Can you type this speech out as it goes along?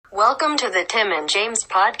Welcome to the Tim and James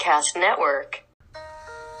Podcast Network.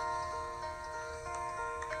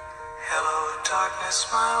 Hello, darkness,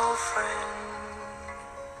 my old friend.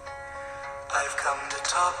 I've come to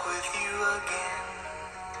talk with you again.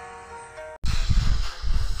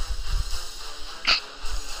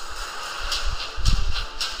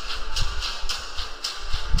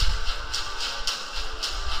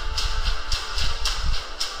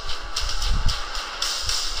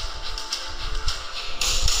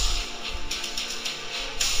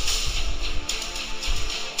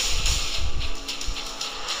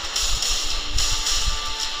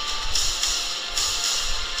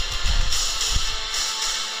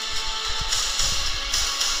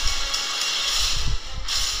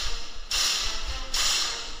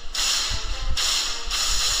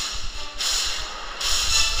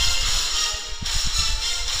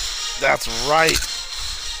 That's right.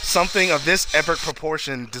 Something of this epic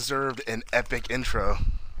proportion deserved an epic intro.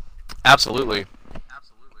 Absolutely.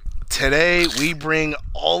 Today, we bring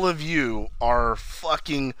all of you, our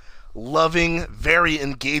fucking loving, very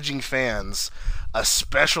engaging fans, a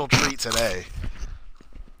special treat today.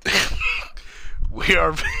 we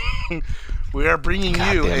are bringing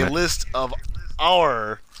you a list of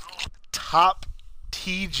our top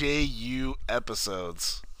TJU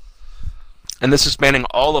episodes. And this is spanning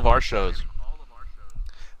all of our shows.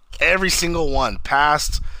 Every single one.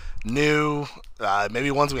 Past, new,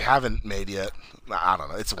 maybe ones we haven't made yet. I don't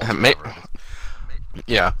know. It's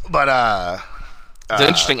yeah. But, it's an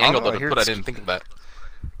interesting angle, though, I to put. I didn't think of that.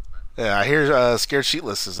 Yeah, I hear Scared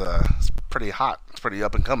Sheetless is it's pretty hot. It's pretty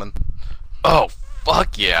up and coming. Oh,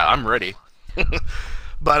 fuck yeah. I'm ready.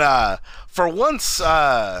 But, for once,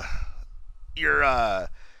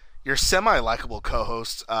 your semi-likable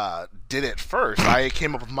co-host did it first. I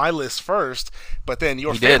came up with my list first, but then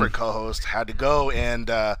your favorite co-host had to go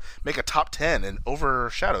and make a top 10 and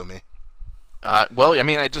overshadow me. Well, I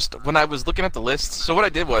mean, when I was looking at the list, so what I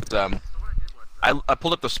did was, I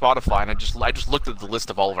pulled up the Spotify and I just looked at the list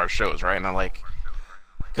of all of our shows, right? And I'm like,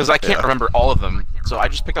 because I can't remember all of them, so I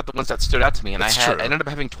just picked out the ones that stood out to me, and I ended up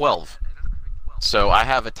having 12. So I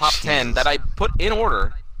have a top 10 that I put in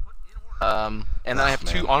order. And then I have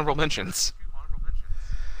 2 honorable mentions.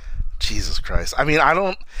 Jesus Christ. I mean,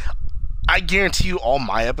 I guarantee you all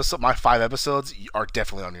my 5 episodes are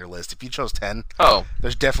definitely on your list. If you chose 10,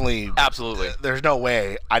 there's definitely... Absolutely. There's no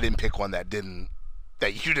way I didn't pick one that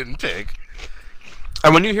you didn't pick.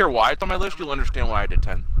 And when you hear why it's on my list, you'll understand why I did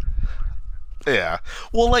 10. Yeah.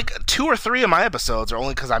 Well, like, 2 or 3 of my episodes are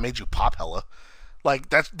only because I made you pop hella. Like,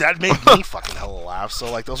 that made me fucking hella laugh,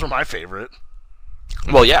 so, like, those were my favorite.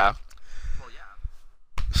 Well, yeah.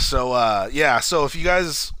 So, so if you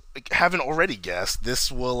guys haven't already guessed,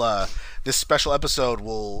 this special episode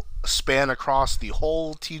will span across the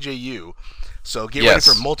whole TJU. So get ready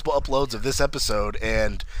for multiple uploads of this episode,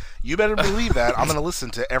 and you better believe that I'm going to listen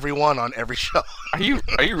to everyone on every show. Are you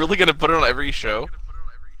really going to put it on every show?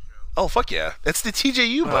 Oh, fuck yeah. It's the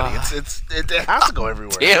TJU, buddy. It has to go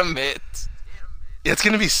everywhere. Damn it. It's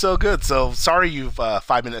going to be so good. So, sorry, you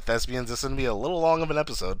 5-minute thespians. This is going to be a little long of an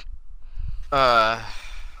episode.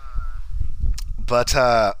 But,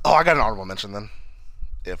 I got an honorable mention then.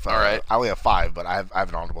 All right. I only have 5, but I have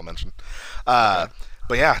an honorable mention. Okay.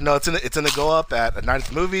 But yeah, no, it's gonna go up at A Night at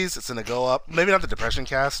the Movies. It's gonna go up, maybe not the Depression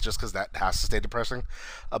Cast, just because that has to stay depressing.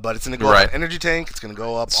 But it's gonna go up on Energy Tank. It's gonna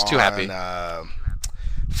go up on... Too happy.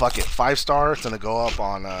 Fuck it, 5-star. It's gonna go up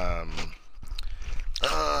on... that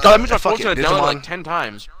means I've watched it down like 10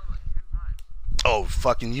 times. Oh,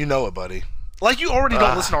 fucking, you know it, buddy. Like, you already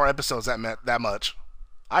don't listen to our episodes that much.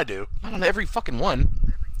 I do. Not on every fucking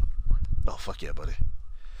one. Oh, fuck yeah, buddy.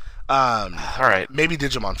 Alright. Maybe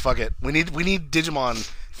Digimon. Fuck it. We need Digimon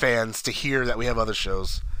fans to hear that we have other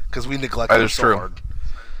shows, because we neglect them so hard.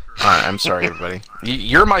 Alright, I'm sorry, everybody.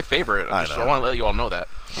 You're my favorite. I want to let you all know that.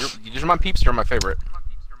 Digimon peeps, you're my favorite.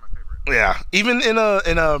 Yeah. Even in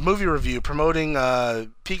a movie review promoting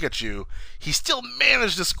Pikachu, he still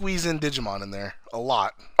managed to squeeze in Digimon in there a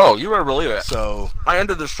lot. Oh, you better believe it. So I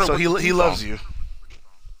ended the show. So he loves you.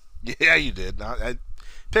 Yeah, you did. It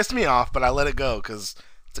pissed me off, but I let it go because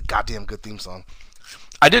it's a goddamn good theme song.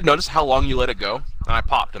 I did notice how long you let it go, and I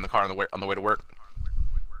popped in the car on the way to work.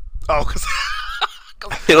 Oh, because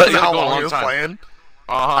how long it was playing.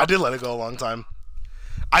 I did let it go a long time.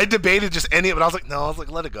 I debated just ending it, but I was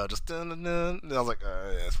like, let it go. Just and I was like,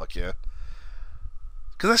 yeah, fuck yeah.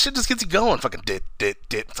 Because that shit just gets you going. Fucking dit.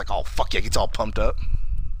 It's like, oh, fuck yeah, it gets all pumped up.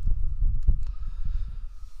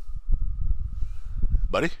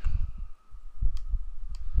 Buddy?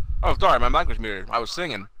 Oh, sorry, my mic was muted. I was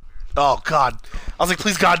singing. Oh God! I was like,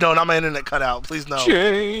 please God, no, not my internet cut out. Please no.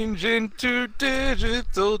 Change into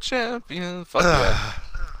digital champion. Fuck yeah.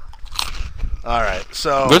 All right,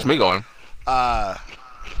 so Gets me going.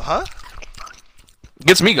 Huh?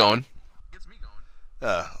 Gets me going.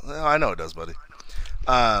 Well, I know it does, buddy.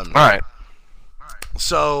 All right.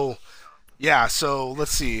 So, yeah. So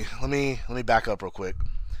let's see. Let me back up real quick.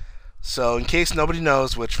 So, in case nobody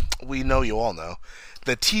knows, which we know you all know,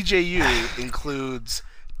 the TJU includes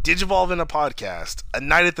Digivolve in a Podcast, A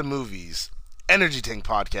Night at the Movies, Energy Tank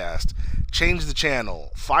Podcast, Change the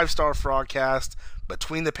Channel, 5-Star Frogcast,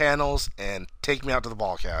 Between the Panels, and Take Me Out to the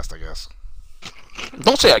Ballcast, I guess.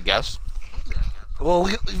 Don't say I guess. Well,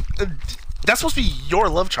 that's supposed to be your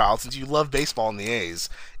love child since you love baseball and the A's,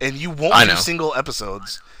 and you won't do single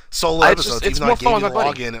episodes, solo episodes, even though I gave you the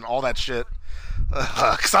login and all that shit.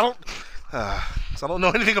 Because I don't know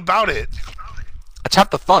anything about it. It's half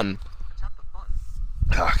the fun.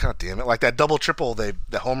 Oh, God damn it! Like that double triple, the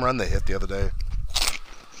home run they hit the other day.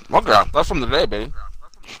 Okay, that's from the day, baby.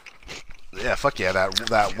 Yeah, fuck yeah,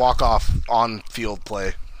 that walk off on field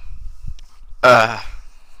play.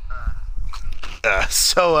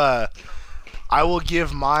 So I will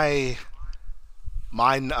give mine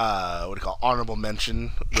what do you call honorable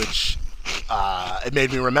mention, which it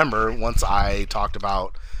made me remember once I talked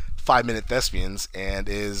about 5 Minute Thespians, and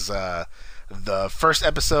is the first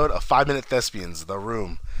episode of 5 Minute Thespians, The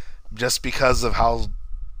Room, just because of how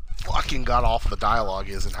fucking god awful the dialogue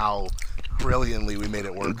is and how brilliantly we made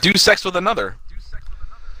it work. Do sex with another.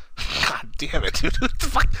 God damn it, dude.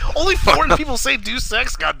 Fuck. Only foreign people say do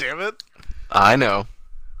sex, god damn it. I know.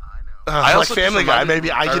 I like Family Guy,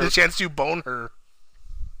 maybe I get a chance to bone her.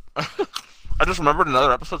 I just remembered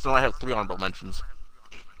another episode, so now I have 3 honorable mentions.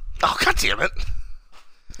 Oh, god damn it.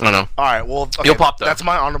 I know. Alright, well, okay, you'll pop though. That's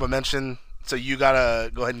my honorable mention, so you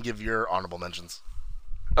gotta go ahead and give your honorable mentions.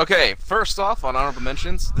 Okay, first off, on honorable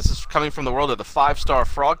mentions, this is coming from the world of the 5-Star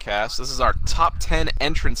Frogcast. This is our top 10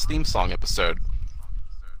 entrance theme song episode.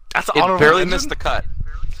 That's an it honorable barely mention? missed the cut.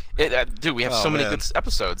 Dude, we have so many good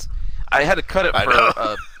episodes. I had to cut it I for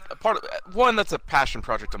know. a part of one that's a passion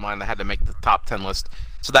project of mine. I had to make the top 10 list,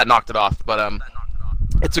 so that knocked it off. But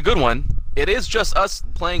it's a good one. It is just us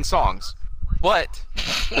playing songs, but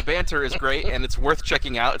the banter is great and it's worth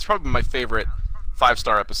checking out. It's probably my favorite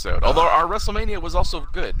 5-star episode. Although our WrestleMania was also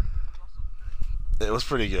good. It was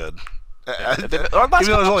pretty good. Our Even last though there's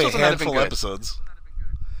couple only a episodes have been handful of good. episodes.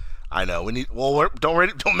 I know. We need. Well,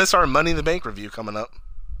 don't miss our Money in the Bank review coming up.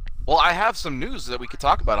 Well, I have some news that we could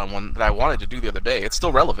talk about on one that I wanted to do the other day. It's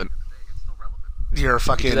still relevant. You're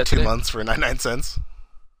fucking 2 today. months for 99 cents.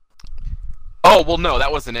 Oh, well, no,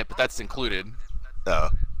 that wasn't it, but that's included. Oh.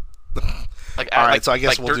 Like, All right, so I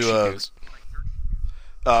guess like we'll dirt do sheet a. news.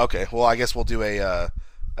 Oh, okay. Well, I guess we'll do a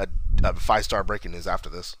 5-star breaking news after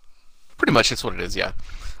this. Pretty much, that's what it is. Yeah.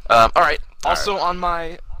 All right. Also on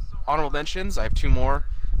my honorable mentions, I have 2 more.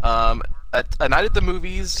 A Night at the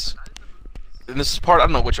Movies. And this is part, I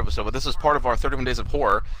don't know which episode, but this is part of our 31 Days of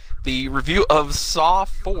Horror, the review of Saw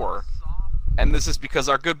 4. And this is because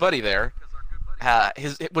our good buddy there,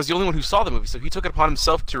 it was the only one who saw the movie, so he took it upon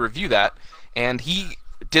himself to review that, and he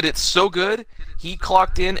did it so good, he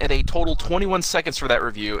clocked in at a total 21 seconds for that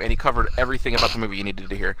review, and he covered everything about the movie you needed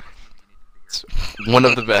to hear. It's one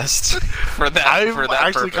of the best for that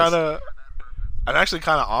purpose. I'm actually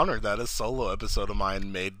kind of honored that a solo episode of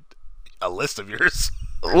mine made a list of yours.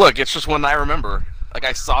 Look, it's just one I remember. Like,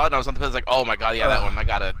 I saw it and I was on the page like, oh my god, yeah, that one. I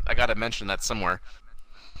gotta mention that somewhere.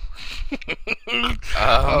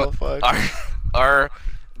 Oh fuck.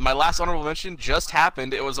 My last honorable mention just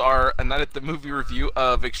happened. It was our A Night at the Movie review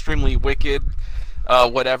of Extremely Wicked,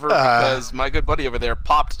 whatever, because my good buddy over there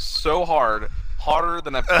popped so hard, harder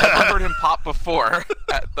than I've ever heard him pop before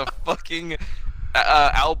at the fucking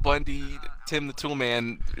Al Bundy, Tim the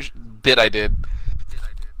Toolman bit I did.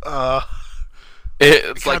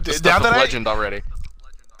 It's like the stuff of legend already.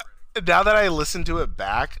 Now that I listened to it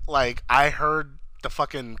back, like, I heard the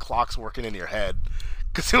fucking clocks working in your head.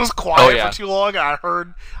 Because it was quiet for too long, and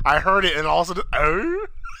I heard it, and also,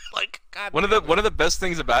 like, God. One of the best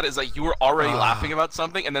things about it is like you were already laughing about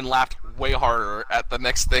something, and then laughed way harder at the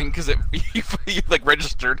next thing because you like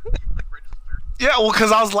registered. Yeah, well,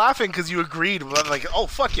 because I was laughing because you agreed, but like, oh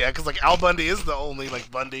fuck yeah, because like Al Bundy is the only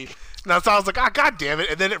like Bundy. And so I was like, oh god damn it,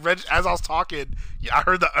 and then as I was talking, I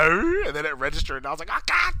heard the and then it registered, and I was like, oh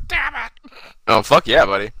god damn it. Oh fuck yeah,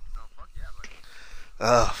 buddy.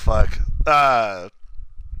 Oh fuck.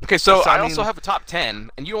 Okay, so I also have a top 10,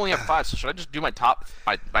 and you only have 5. So should I just do my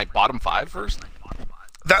bottom 5 first?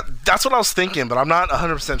 That's what I was thinking, but I'm not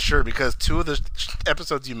 100% sure because 2 of the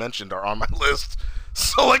episodes you mentioned are on my list.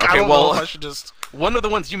 So like, I don't know if I should just One of the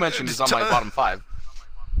ones you mentioned is on my bottom 5.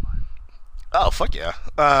 Oh, fuck yeah.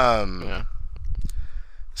 Yeah.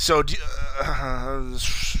 So,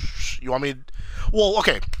 you want me... Well,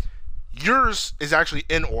 okay. Yours is actually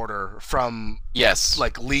in order from... Yes.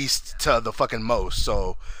 Like, least to the fucking most,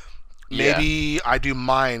 so... Maybe I do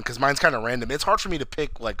mine, because mine's kind of random. It's hard for me to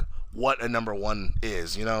pick, like, what a number 1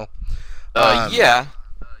 is, you know? Yeah.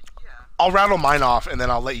 I'll rattle mine off, and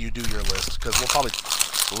then I'll let you do your list, because we'll probably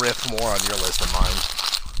riff more on your list than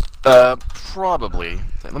mine. Probably.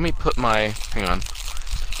 Let me put my... Hang on.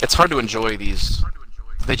 It's hard to enjoy these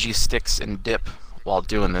veggie sticks and dip while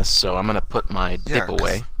doing this, so I'm gonna put my dip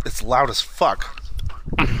away. It's loud as fuck.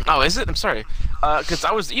 Oh, is it? I'm sorry. Because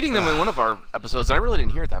I was eating them in one of our episodes, and I really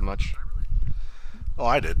didn't hear it that much. Oh,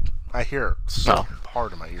 I did. I hear it so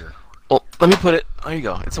hard in my ear. Well, let me put it... There you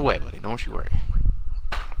go. It's away, buddy. Don't you worry.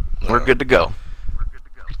 We're good to go.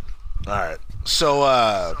 Alright. So,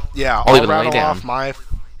 yeah, I'll rattle off my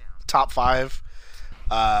top 5.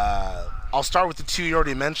 I'll start with the 2 you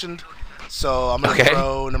already mentioned. So I'm going to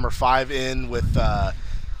throw number 5 in with the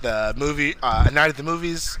movie, A Night at the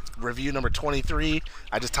Movies, review number 23.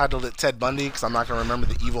 I just titled it Ted Bundy because I'm not going to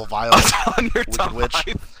remember the evil, vile, on your top witch.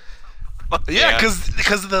 5. Yeah,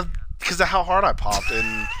 because of how hard I popped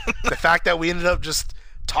and the fact that we ended up just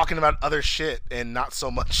talking about other shit and not so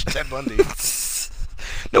much Ted Bundy.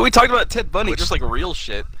 No, we talked about Ted Bundy, just like real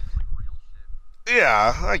shit.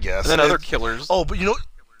 Yeah, I guess. And then other killers. Oh, but you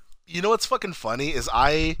know what's fucking funny is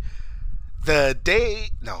I uploaded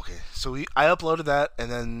that, and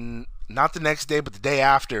then not the next day, but the day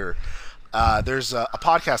after, there's a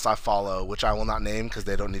podcast I follow, which I will not name because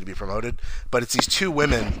they don't need to be promoted, but it's these 2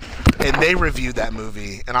 women, and they reviewed that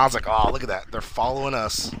movie, and I was like, oh, look at that, they're following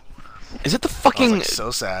us. Is it the fucking like,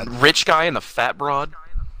 so sad rich guy and the fat broad?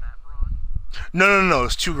 No,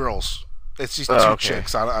 it's 2 girls. It's these 2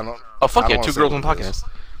 chicks. I don't. Oh, fuck yeah, 2 girls on podcast.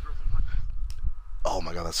 Oh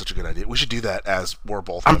my god, that's such a good idea. We should do that as we're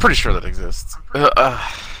both. I'm pretty sure that exists.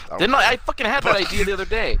 Didn't I fucking had that idea the other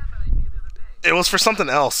day. It was for something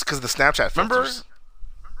else, because the Snapchat filters. Remember?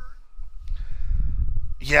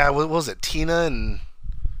 Yeah, what was it? Tina and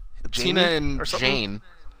Jane.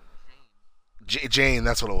 Jane,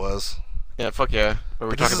 that's what it was. Yeah, fuck yeah. But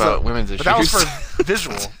we're talking about women's issues. But that was for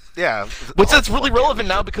visual. Yeah. Which that's really relevant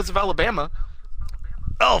now because of Alabama.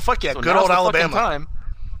 Oh, fuck yeah. So good old Alabama. Time.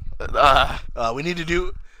 We need to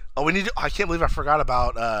do... I can't believe I forgot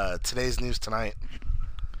about today's news tonight.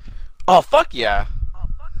 Oh, fuck yeah.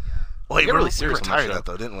 Wait, we we're really serious retired that,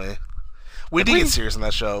 though, didn't we? We did get serious on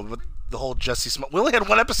that show, but the whole Jussie Smollett... We only had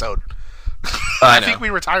 1 episode. I think we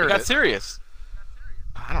retired it. We got serious.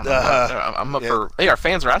 I don't know. I'm up for... Hey, our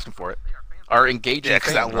fans are asking for it. Our engaging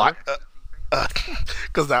fans.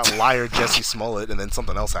 Because that liar Jussie Smollett, and then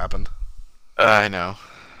something else happened. I know.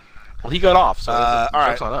 Well, he got off, so all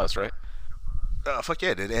right. on us, right? Fuck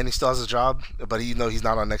yeah, dude. And he still has his job, but you know he's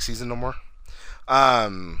not on next season no more. All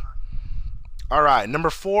right, number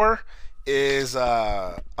 4 is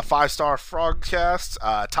a 5-star Frogcast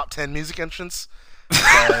top 10 music entrance.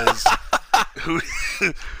 Because who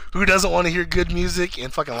doesn't want to hear good music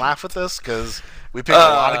and fucking laugh with us? Because we picked a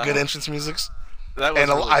lot of good entrance musics. That was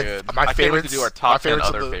really good. My favorites. To do our top 10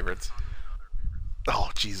 other favorites.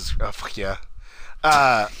 Oh Jesus! Fuck yeah!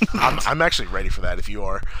 I'm actually ready for that if you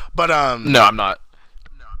are. But no, I'm not.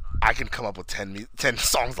 I can come up with 10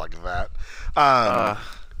 songs like that.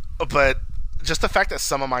 But just the fact that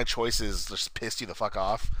some of my choices just pissed you the fuck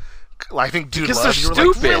off. Like, I think Dude because Love, they're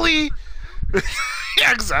you stupid. Like, really?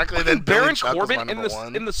 Yeah, exactly. Then Baron Corbin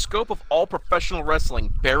in the scope of all professional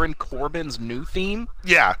wrestling. Baron Corbin's new theme.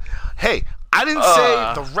 Yeah. Hey, I didn't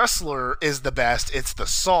say the wrestler is the best. It's the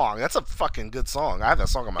song. That's a fucking good song. I have that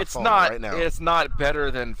song on my phone right now. It's not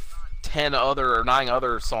better than 9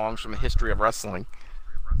 other songs from the history of wrestling.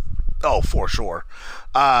 Oh, for sure.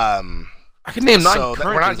 I can name 9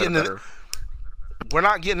 current We're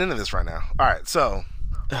not getting into this right now. All right, so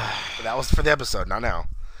that was for the episode, not now.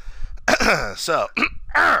 so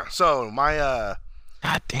my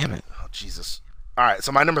God damn it! Oh Jesus! All right,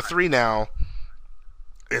 so my number 3 now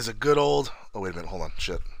is a good old. Oh wait a minute, hold on,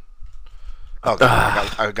 shit. Oh,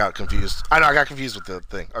 God, I got confused. I know I got confused with the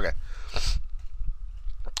thing. Okay.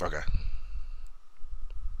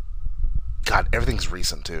 God, everything's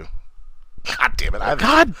recent too. God damn it!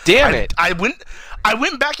 I went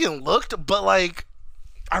back and looked, but like,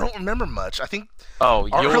 I don't remember much. I think. Oh,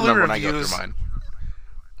 you'll remember when I go through mine.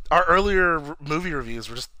 Our earlier movie reviews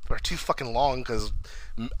were too fucking long because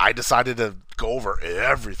I decided to go over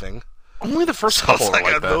everything. Only the first couple are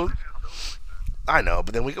like that. I know,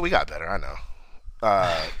 but then we got better. I know.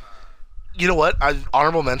 You know what?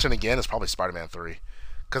 Honorable mention again is probably Spider-Man 3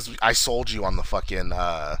 because I sold you on the fucking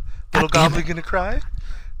little goblin gonna cry.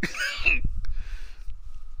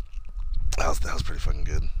 that was pretty fucking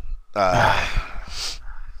good.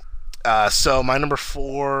 So my number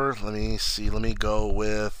 4. Let me see. Let me go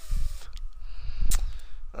with.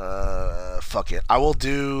 Fuck it. I will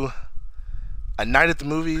do A Night at the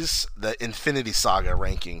Movies, the Infinity Saga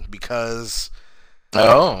ranking, because.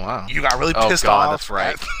 Oh wow! You got really pissed off. That's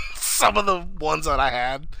right. At some of the ones that I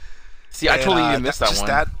had. See, I totally even missed that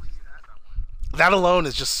one. That alone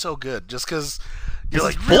is just so good. Just because you're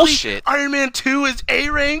like, bullshit. Really? Iron Man 2 is A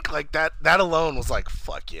rank? Like that alone was like,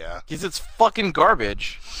 fuck yeah. Because it's fucking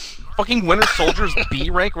garbage. Fucking Winter Soldier's B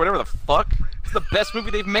rank or whatever the fuck. It's the best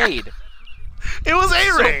movie they've made. It was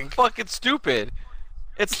A rank. So fucking stupid.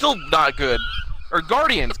 It's still not good. Or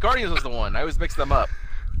Guardians. Guardians was the one. I always mix them up.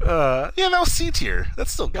 Yeah, that was C tier.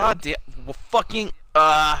 That's still good. God damn. Well, fucking.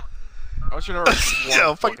 I want you to know.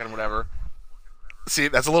 Yeah, fucking whatever. See,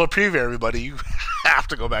 that's a little preview, everybody. You have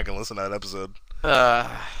to go back and listen to that episode.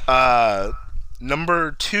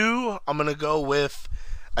 Number 2, I'm gonna go with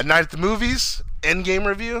A Night at the Movies Endgame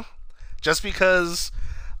review, just because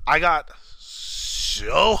I got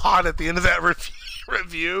so hot at the end of that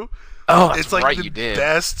review. Oh, that's it's like right, the you did.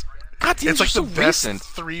 Best. God damn, it's like so the best recent.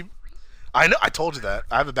 3. I know. I told you that.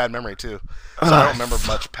 I have a bad memory too, so I don't remember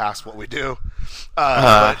much past what we do.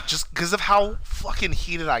 But just because of how fucking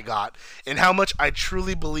heated I got, and how much I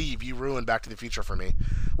truly believe you ruined Back to the Future for me,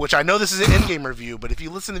 which I know this is an Endgame review, but if you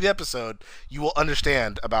listen to the episode, you will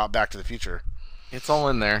understand about Back to the Future. It's all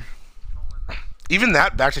in there. Even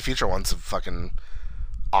that Back to the Future one's a fucking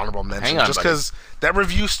honorable mention, Hang on, just because that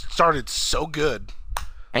review started so good.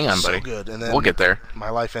 Hang on, so buddy. Good, and then we'll get there. My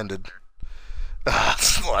life ended.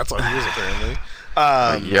 Well, that's on yours apparently.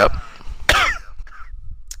 Yep.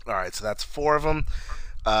 All right, so that's 4 of them.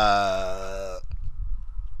 I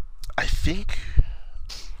think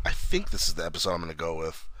this is the episode I'm going to go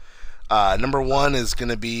with. Number 1 is going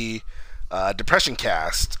to be Depression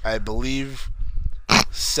Cast. I believe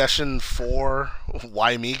session 4.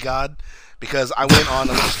 Why me, God? Because I went on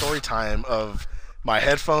a little story time of my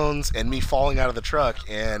headphones and me falling out of the truck,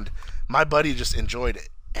 and my buddy just enjoyed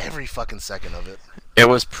every fucking second of it. It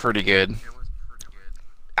was pretty good.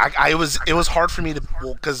 It was hard for me to,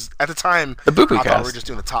 because at the time the Boo Boo I thought Cast. we were just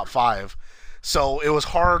doing the top 5, so it was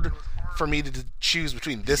hard for me to choose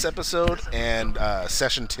between this episode and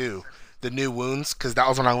session 2, the New Wounds, because that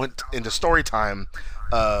was when I went into story time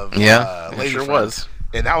of it sure Friend. was,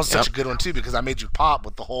 and that was such a good one too, because I made you pop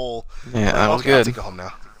with the whole. That was okay, good. I'll take it home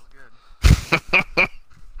now.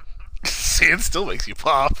 See, it still makes you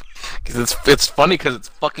pop. Because it's funny because it's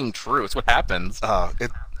fucking true. It's what happens.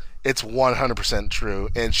 It's 100% true.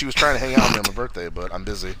 And she was trying to hang out with me on my birthday, but I'm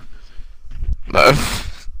busy.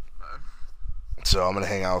 So I'm gonna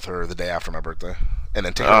hang out with her the day after my birthday, and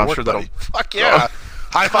then take her to work. Sure buddy. Fuck yeah!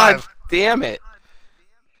 High five! God damn it!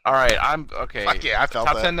 All right, I'm okay. Fuck yeah! I felt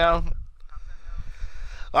top that. 10 now.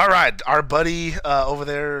 All right, our buddy over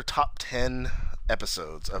there, top 10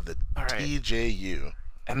 episodes of the TJU.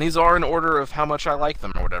 And these are in order of how much I like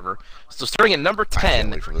them or whatever. So starting at number 10, I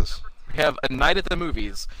can't wait for this. We have A Night at the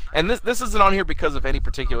Movies. And this isn't on here because of any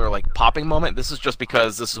particular like popping moment. This is just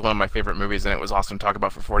because this is one of my favorite movies and it was awesome to talk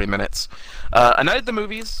about for 40 minutes. A Night at the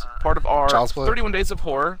Movies, part of our 31 Days of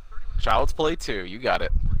Horror. Child's Play 2, you got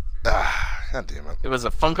it. God damn it. It was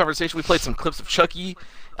a fun conversation. We played some clips of Chucky,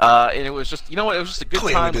 and it was just, you know what, it was just a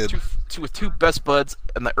good time with two best buds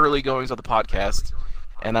in the early goings of the podcast.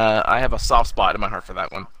 And I have a soft spot in my heart for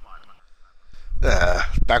that one.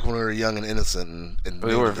 Back when we were young and innocent and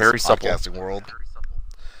we were very supple. Podcasting world.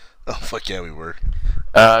 Oh, fuck yeah, we were.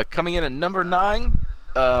 Coming in at number 9,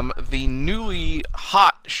 the newly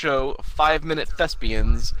hot show 5 Minute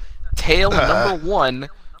Thespians, Tale number 1,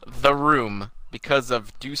 The Room, because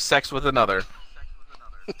of Do Sex with Another.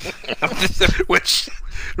 Which,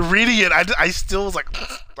 reading it, I still was like,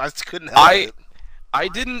 I couldn't help it. I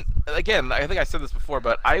didn't, again, I think I said this before,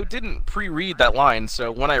 but I didn't pre-read that line, so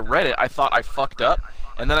when I read it, I thought I fucked up,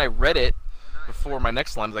 and then I read it before my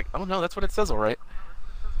next line. I was like, oh no, that's what it says, alright.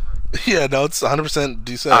 Yeah, no, it's 100%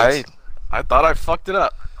 Do Sex. I thought I fucked it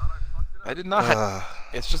up. I did not.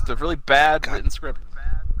 It's just a really bad written script.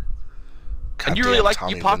 And you really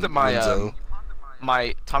you popped at my,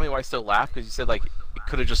 my Tommy Why Still Laugh, because you said, like, it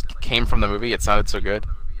could have just came from the movie, it sounded so good.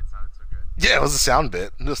 Yeah, it was a sound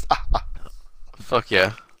bit. Just, Fuck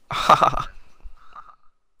yeah.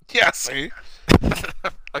 Yeah, see?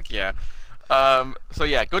 Fuck yeah. So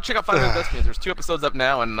yeah, go check out 5 Minute Thespians. There's 2 episodes up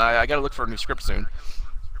now, and I gotta look for a new script soon.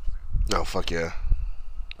 Oh, fuck yeah.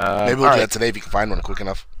 Maybe we'll do that today if you can find one quick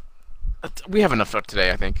enough. We have enough for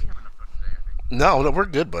today, I think. No, we're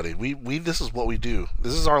good, buddy. We this is what we do.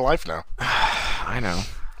 This is our life now. I know.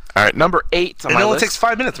 All right, number 8 on and my it only list. takes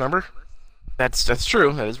 5 minutes. Remember? That's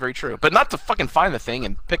true. That is very true. But not to fucking find the thing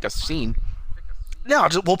and pick a scene. No,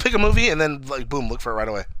 we'll pick a movie and then like boom, look for it right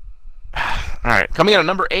away. All right, coming in at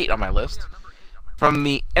number 8 on my list from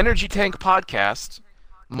the Energy Tank podcast,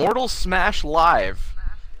 Mortal Smash Live.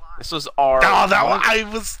 This was our I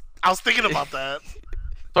was thinking about that.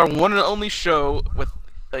 It's our one and only show with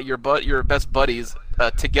your best buddies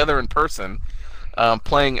together in person,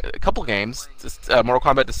 playing a couple games, just, Mortal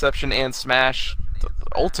Kombat Deception and Smash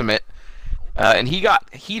Ultimate, and he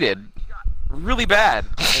got heated really bad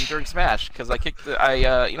during Smash because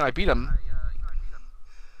I beat him.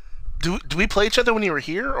 Do we play each other when you were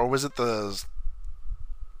here, or was it the?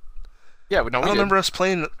 Yeah, no, I don't remember us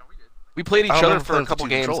playing. We played each other for a couple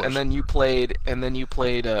games, and then you played we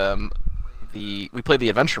played the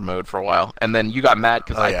adventure mode for a while, and then you got mad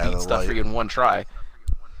because I beat stuff for you in one try.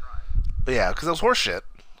 Yeah, because it was horseshit.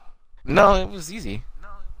 No, it was easy.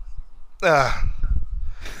 But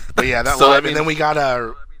yeah, that So, live, and then we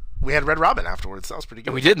got we had Red Robin afterwards. That was pretty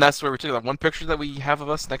good. Yeah, we did, and that's where we took that one picture that we have of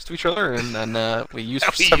us next to each other, and then we used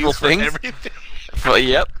for several things. But,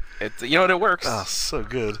 yep, it works. Oh, so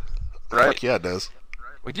good. Right? Fuck yeah, it does.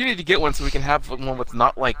 We do need to get one so we can have one with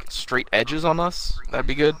not like straight edges on us. That'd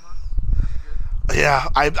be good. Yeah,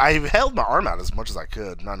 I held my arm out as much as I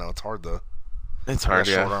could. No, it's hard though. It's hard,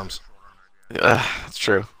 yeah. Short arms. That's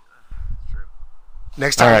true.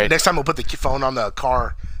 Next time we'll put the phone on the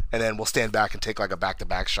car, and then we'll stand back and take like a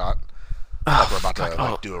back-to-back shot. Like we're about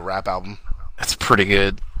to do a rap album. That's pretty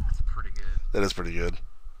good. That is pretty good.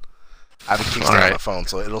 I have a kickstand on the phone,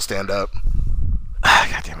 so it'll stand up.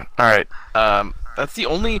 God damn it! All right, that's the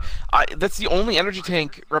only Energy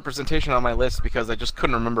Tank representation on my list because I just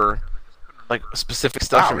couldn't remember like specific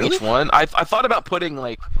stuff from each one. I thought about putting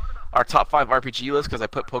like our top 5 RPG list because I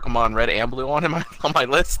put Pokemon Red and Blue on my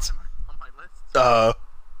list. But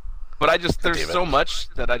there's so much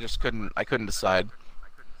that I just couldn't decide.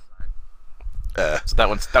 So that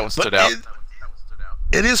one stood out.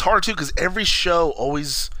 It is hard too because every show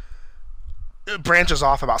always branches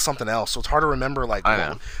off about something else, so it's hard to remember. Like,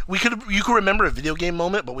 you could remember a video game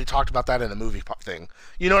moment, but we talked about that in a movie thing.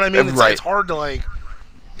 You know what I mean?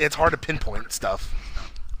 It's hard to pinpoint stuff.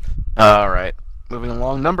 All right, moving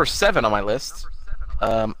along. Number 7 on my list,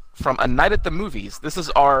 from A Night at the Movies. This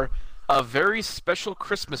is a very special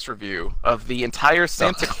Christmas review of the entire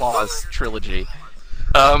Santa Claus trilogy.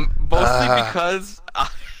 Mostly because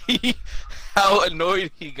how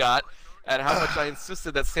annoyed he got at how much I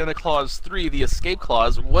insisted that Santa Claus 3, the Escape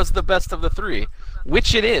Clause, was the best of the 3,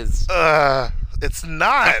 which it is. It's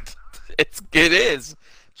not. It is.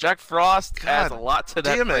 Jack Frost adds a lot to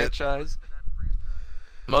that franchise.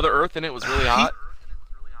 Mother Earth in it was really hot.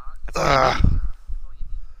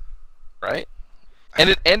 Right? And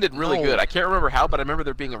it ended really good. I can't remember how, but I remember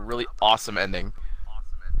there being a really awesome ending.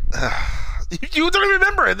 You don't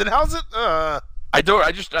remember it, then how's it? I don't.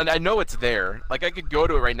 I know it's there. Like I could go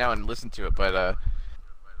to it right now and listen to it, but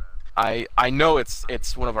I know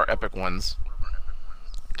it's one of our epic ones.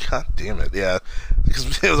 God damn it! Yeah,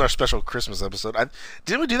 because it was our special Christmas episode.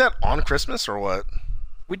 Didn't we do that on Christmas or what?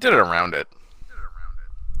 We did it around it.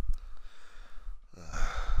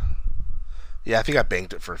 Yeah, I think I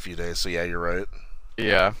banked it for a few days. So yeah, you're right.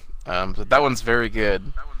 Yeah. So that one's very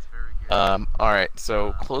good. All right.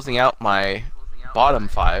 So closing out my bottom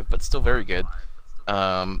 5, but still very good.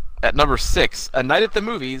 At number 6, A Night at the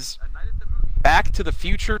Movies, Back to the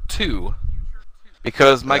Future 2.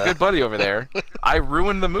 Because my good buddy over there, I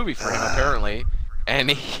ruined the movie for him, apparently,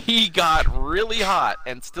 and he got really hot,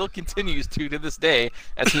 and still continues to this day,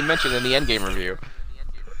 as he mentioned in the Endgame review.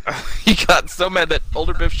 He got so mad that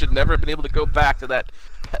Older Biff should never have been able to go back to that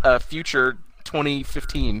future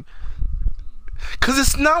 2015. Because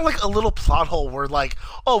it's not like a little plot hole where, like,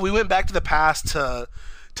 oh, we went back to the past to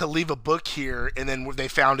leave a book here, and then they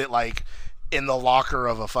found it, like, in the locker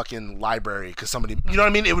of a fucking library because somebody, you know what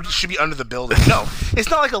I mean? It should be under the building. No, it's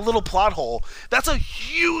not like a little plot hole. That's a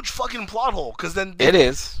huge fucking plot hole because then it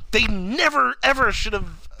is. They never ever should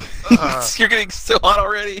have. You're getting so hot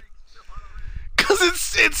already. Because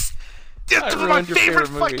it's my favorite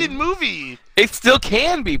fucking movie. It still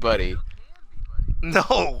can be, buddy.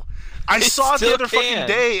 No, I saw it the other fucking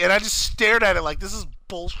day and I just stared at it like this is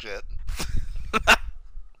bullshit.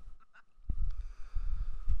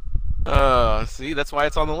 See, that's why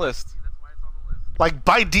it's on the list. Like,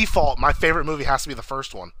 by default, my favorite movie has to be the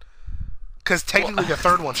first one. Because technically the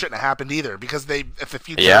third one shouldn't have happened either, because if the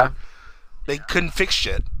future, they couldn't fix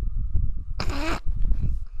shit.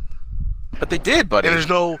 But they did, buddy. And there's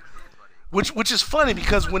no... Which is funny,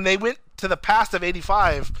 because when they went to the past of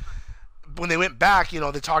 '85. When they went back, they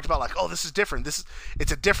talked about like, oh, this is different. It's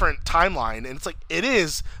a different timeline, and it's like it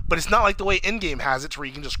is, but it's not like the way Endgame has it, to where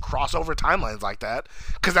you can just cross over timelines like that.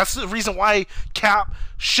 Because that's the reason why Cap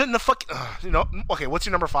shouldn't have Okay, what's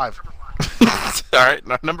your number 5? All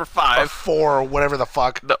right, number 5. Or 4, or whatever the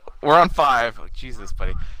fuck. No, we're on 5. Oh, Jesus,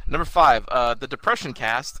 buddy. Number 5, the Depression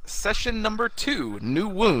Cast, session number 2, New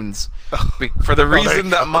Wounds. For the reason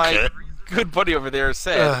that my good buddy over there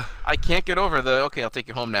said, I can't get over okay, I'll take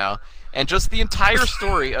you home now. And just the entire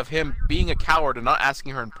story of him being a coward and not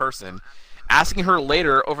asking her in person, asking her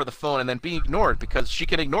later over the phone, and then being ignored because she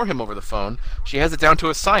can ignore him over the phone. She has it down to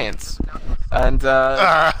a science, and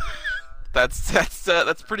that's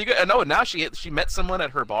pretty good. No, now she met someone at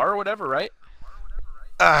her bar or whatever, right?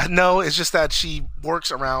 No, it's just that she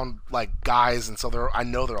works around like guys, and so I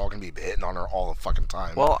know they're all gonna be hitting on her all the fucking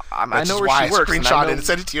time. Well, I know where she works. I screenshot it and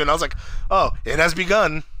sent it to you, and I was like, oh, it has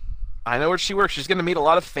begun. I know where she works. She's going to meet a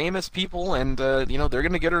lot of famous people, and, they're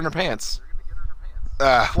going to get her in her pants.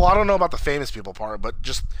 Well, I don't know about the famous people part, but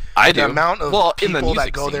just the amount of people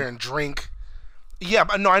that go there and drink. Yeah,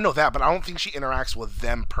 but no, I know that, but I don't think she interacts with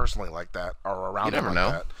them personally like that, or around them like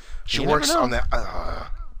that. She works on that.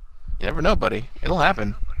 You never know, buddy. It'll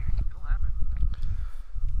happen.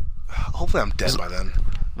 Hopefully I'm dead by then.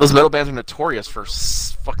 Those metal bands are notorious for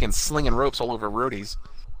fucking slinging ropes all over roadies.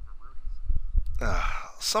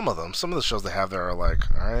 Some of the shows they have there are like,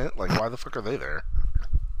 all right, like why the fuck are they there?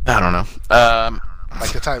 I don't know.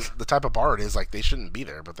 Like the type of bar it is, like they shouldn't be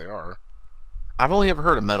there, but they are. I've only ever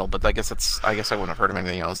heard of metal, but I guess I wouldn't have heard of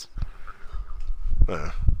anything else.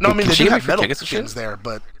 No, I mean they do have metal things there,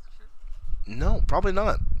 but no, probably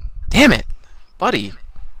not. Damn it, buddy.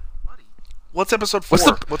 What's episode 4?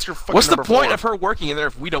 What's your fucking What's the number point 4? of her working in there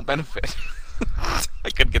if we don't benefit?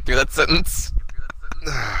 I couldn't get through that sentence.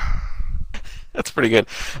 That's pretty good.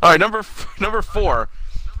 All right, number 4.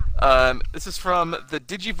 This is from the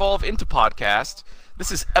Digivolve Into podcast. This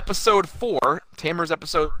is episode 4, Tamer's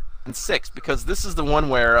episode 6, because this is the one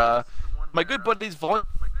where my good buddy's volume.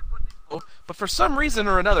 But for some reason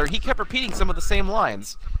or another, he kept repeating some of the same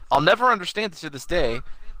lines. I'll never understand it to this day,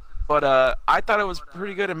 but I thought it was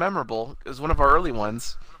pretty good and memorable. It was one of our early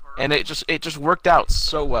ones, and it just worked out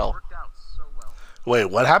so well. Wait,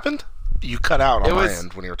 what happened? You cut out on my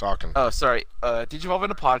end when you were talking. Oh, sorry. Digivolve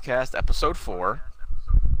Into podcast, episode 4.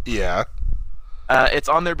 Yeah. It's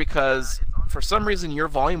on there because for some reason your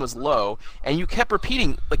volume was low, and you kept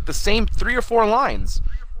repeating like the same 3 or 4 lines.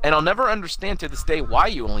 And I'll never understand to this day why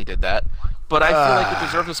you only did that, but I feel like it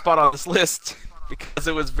deserves a spot on this list because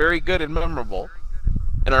it was very good and memorable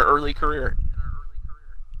in our early career.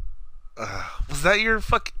 Was that your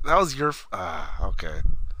That was your... okay.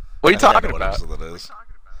 What are you talking about? What episode that is.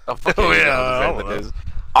 Oh, yeah, it is.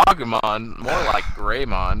 Agumon, more like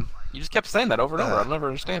Greymon. You just kept saying that over and over. I'll never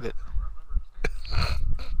understand it.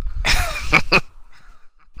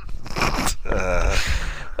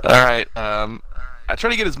 Alright, I try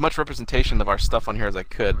to get as much representation of our stuff on here as I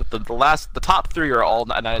could, but the top 3 are all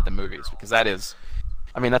Night at the Movies, because that's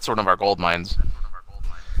one of our gold mines.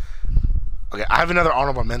 Okay, I have another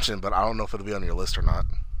honorable mention, but I don't know if it'll be on your list or not.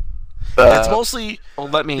 It's mostly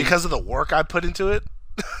because of the work I put into it.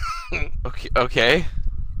 Okay.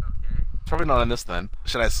 Probably not on this then.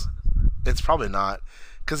 It's probably not,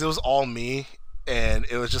 because it was all me, and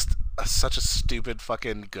it was just such a stupid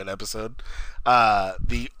fucking good episode.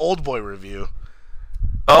 The Old Boy review.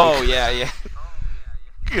 Oh yeah.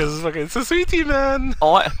 Because fucking it's a sweetie, man.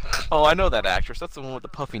 Oh, I know that actress. That's the one with the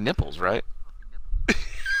puffy nipples, right?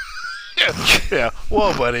 Yeah.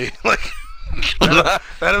 Whoa, buddy. Like that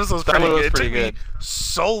episode was pretty good. It took me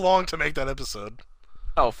so long to make that episode.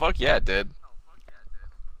 Oh fuck yeah, it did.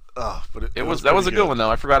 Oh, but that was a good one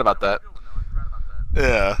though. I forgot about that.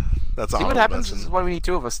 Yeah, that's all. See what happens. This is why we need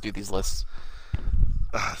 2 of us to do these lists.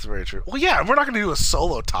 That's very true. Well, yeah, we're not going to do a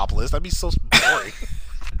solo top list. That'd be so boring.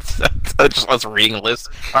 Just us reading a list.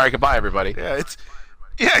 All right, goodbye, everybody. Yeah,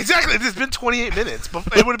 exactly. It's been 28 minutes, but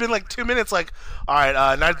it would have been like 2 minutes. Like, all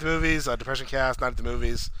right, Night at the Movies, Depression Cast, Night at the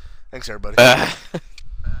Movies. Thanks, everybody.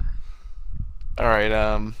 All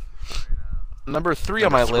right, number 3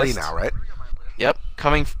 on my list now, right? Yep,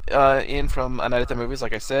 coming in from A Night at the Movies,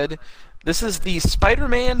 like I said. This is the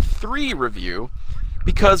Spider-Man 3 review,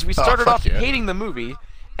 because we started off hating the movie,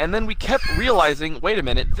 and then we kept realizing, wait a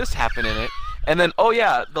minute, this happened in it, and then, oh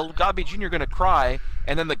yeah, the Gobby Jr. gonna cry,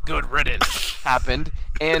 and then the good riddance happened,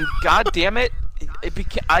 and god damn it,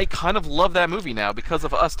 I kind of love that movie now because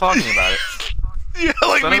of us talking about it. Yeah,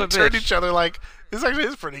 like we turned each other like, this actually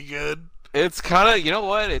is pretty good. It's kind of, you know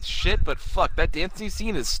what, it's shit, but fuck, that dancing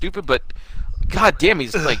scene is stupid, but god damn,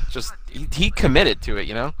 he's like, just, he committed to it,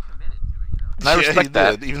 you know? And I respect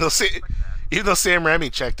that. Even though Sam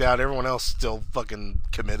Raimi checked out, everyone else still fucking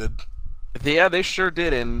committed. Yeah, they sure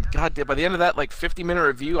did. And god damn, by the end of that 50-minute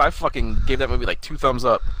review, I fucking gave that movie 2 thumbs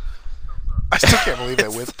up. I still can't believe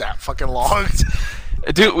it went that fucking long.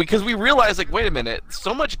 Dude, because we realized, wait a minute,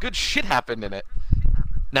 so much good shit happened in it.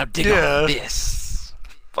 Now dig on this.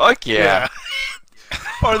 Fuck yeah.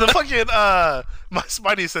 Or the fucking, my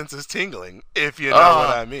spidey sense is tingling, if you know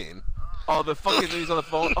what I mean. Oh, the fucking dude's on the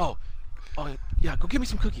phone. Oh, yeah, go get me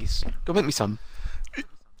some cookies. Go make me some.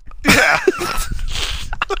 Yeah.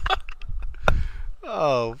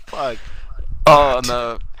 Oh, fuck. Oh,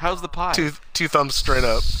 and how's the pie? Two thumbs straight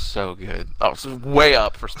up. So good. Oh, so way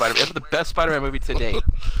up for Spider-Man. It's the best Spider-Man movie to date.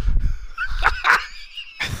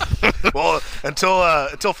 Well,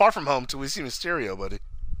 until Far From Home, till we see Mysterio, buddy.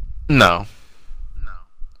 No.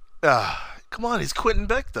 Come on, he's Quentin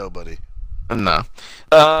Beck, though, buddy. No.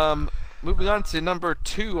 Moving on to number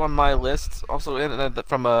 2 on my list, also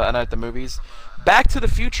from A Night at the Movies, Back to the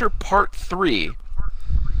Future Part 3.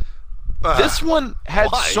 This one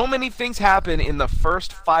had so many things happen in the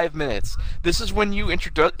first 5 minutes. This is when you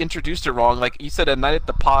introduced it wrong. Like you said, A Night at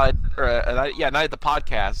the Night at the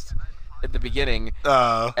Podcast at the beginning.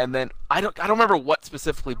 And then I don't remember what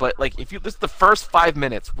specifically, but if this is the first 5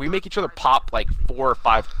 minutes, we make each other pop 4 or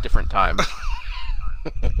 5 different times.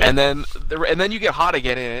 and then you get hot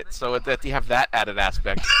again in it, so that you have that added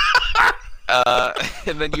aspect.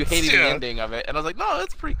 And then you hated the ending of it, and I was like, no,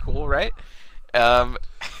 that's pretty cool, right? And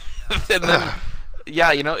then,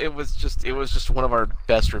 it was just one of our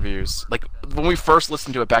best reviews. When we first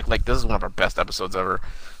listened to it back, this is one of our best episodes ever.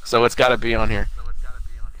 So it's got to be on here.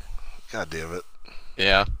 God damn it.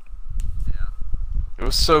 Yeah. It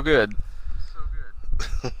was so good.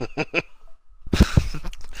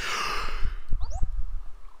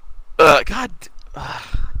 God.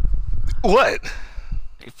 What?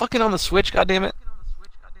 Are you fucking on the Switch, goddammit?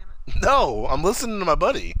 No, I'm listening to my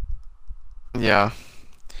buddy. Yeah.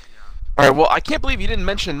 Alright, well, I can't believe you didn't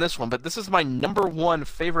mention this one, but this is my number 1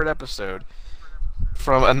 favorite episode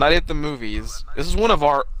from A Night at the Movies. This is one of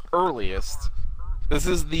our earliest. This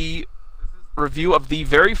is the review of the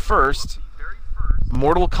very first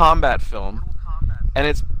Mortal Kombat film, and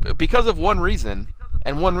it's because of one reason,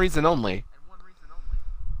 and one reason only.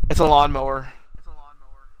 It's a lawnmower.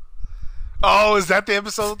 Oh, is that the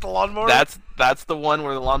episode with the lawnmower? That's the one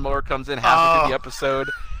where the lawnmower comes in halfway through the episode,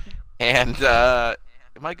 and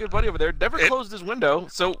my good buddy over there never closed his window,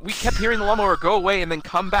 so we kept hearing the lawnmower go away and then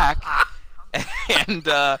come back. And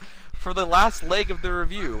for the last leg of the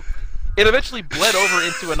review, it eventually bled over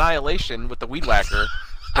into Annihilation with the Weed Whacker,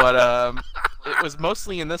 but it was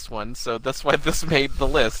mostly in this one, so that's why this made the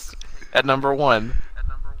list at number 1.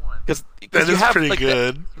 Because you have pretty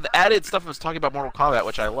good. The added stuff I was talking about Mortal Kombat,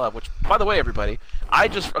 which I love. Which, by the way, everybody, I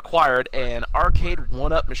just acquired an arcade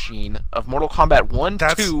 1-up machine of Mortal Kombat 1,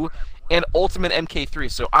 2, and Ultimate MK3.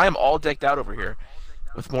 So I am all decked out over here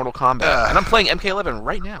with Mortal Kombat, and I'm playing MK11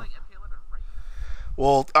 right now.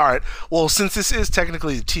 Well, all right. Well, since this is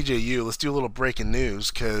technically TJU, let's do a little breaking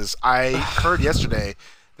news, because I heard yesterday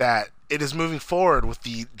that it is moving forward with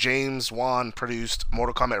the James Wan-produced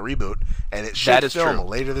Mortal Kombat reboot, and it should film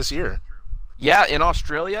later this year. Yeah, in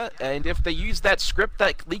Australia, and if they use that script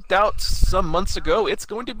that leaked out some months ago, it's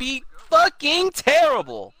going to be fucking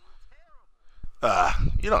terrible.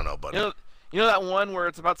 You don't know, buddy. You know that one where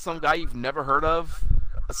it's about some guy you've never heard of?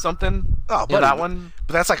 Something? Oh, buddy, that one?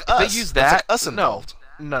 But that's like us. If they use that, like us involved.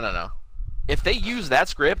 No. If they use that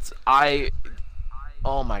script,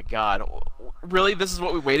 oh my god. Really? This is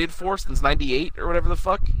what we waited for since '98 or whatever the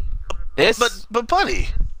fuck? This? But buddy.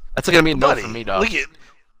 That's gonna be a no for me, dog. Look at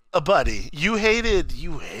buddy. You hated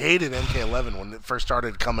MK11 when it first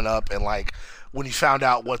started coming up, and when you found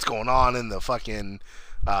out what's going on in the fucking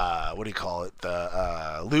what do you call it?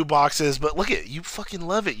 The loot boxes. But look at you, fucking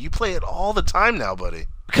love it. You play it all the time now, buddy.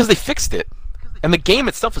 Because they fixed it, and the game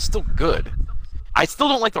itself is still good. I still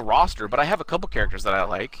don't like the roster, but I have a couple characters that I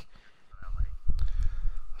like.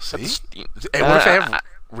 See? Hey, what if I have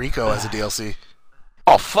Rico as a DLC?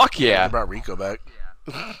 Oh, fuck yeah. I brought Rico back.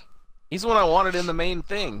 He's the one I wanted in the main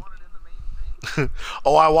thing.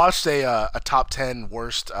 Oh, I watched a top 10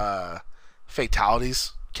 worst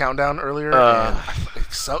fatalities countdown earlier, and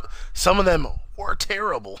some of them were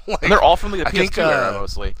terrible. And they're all from the PS2 era,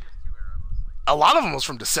 mostly. A lot of them was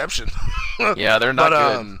from Deception. Yeah, they're not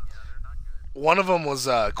good. One of them was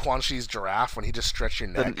Quan Chi's giraffe when he just stretched your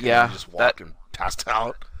neck and you just walked and passed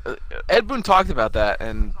out. Ed Boon talked about that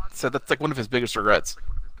and said that's one of his biggest regrets.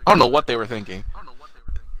 I don't know what they were thinking.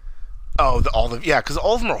 Oh, because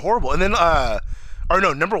all of them are horrible. And then,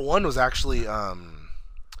 number 1 was actually was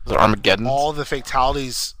it Armageddon? All the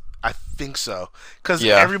fatalities. think so. Because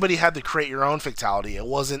Yeah. everybody had to create your own fatality. It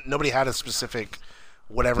wasn't, nobody had a specific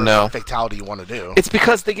whatever No. fatality you want to do. It's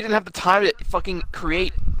because they didn't have the time to fucking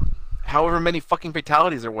create however many fucking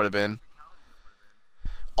fatalities there would have been.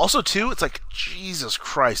 Also, too, it's like, Jesus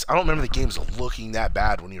Christ, I don't remember the games looking that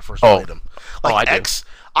bad when you first Oh. played them. Like I do. X,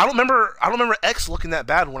 I don't remember X looking that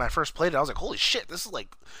bad when I first played it. I was like, holy shit, this is like,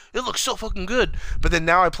 it looks so fucking good. But then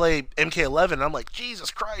now I play MK11 and I'm like, Jesus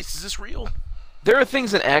Christ, is this real? There are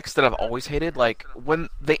things in X that I've always hated, like when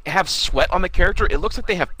they have sweat on the character, it looks like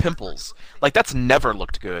they have pimples. Like that's never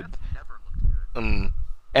looked good.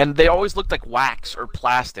 And they always looked like wax or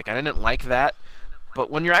plastic. I didn't like that. But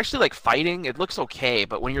when you're actually like fighting, it looks okay.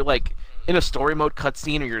 But when you're like in a story mode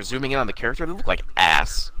cutscene or you're zooming in on the character, they look like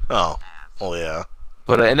ass. Oh yeah.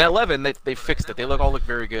 But in 11, they fixed it. They all look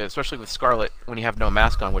very good, especially with Scarlet when you have no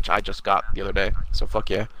mask on, which I just got the other day. So fuck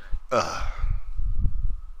yeah.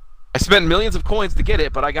 I spent millions of coins to get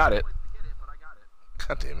it, but I got it.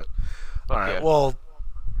 God damn it. Fuck Alright, yeah. well,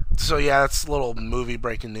 so yeah, that's a little movie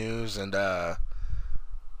breaking news, and that's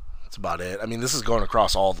about it. I mean, this is going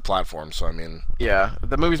across all the platforms, so I mean... Yeah,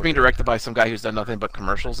 the movie's being directed by some guy who's done nothing but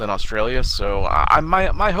commercials in Australia, so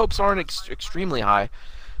my hopes aren't extremely high.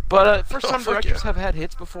 But first-time fuck directors yeah. have had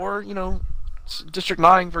hits before, you know, District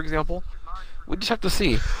 9, for example. We just have to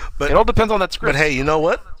see. But- it all depends on that script. But hey, you know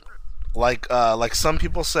what? Like some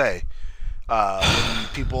people say,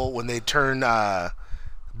 when they turn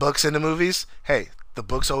books into movies, hey, the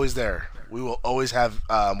book's always there. We will always have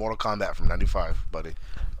Mortal Kombat from '95, buddy.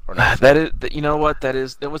 Or 95. That is, you know what? That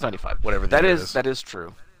was 95. Whatever That year it is is. that is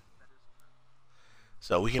true.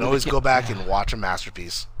 So we can Well, always we go can't- back and watch a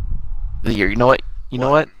masterpiece. The year, you know what? You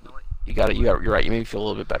know what? You got it. You're right. You made me feel a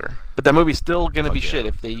little bit better. But that movie's still gonna be Fuck yeah. shit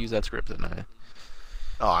if they use that script. And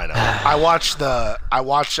Oh, I know. I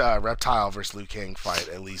watch Reptile versus Liu Kang fight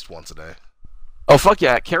at least once a day. oh fuck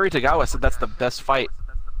yeah! Kerry Tagawa said that's the best fight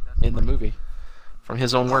in the movie, from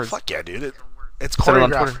his own Oh, words. fuck yeah, dude! It's Said it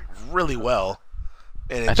on choreographed Twitter. really well.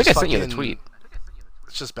 And I think I sent you the tweet.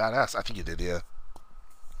 It's just badass. I think you did, yeah.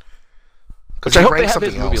 Which I hope they brings have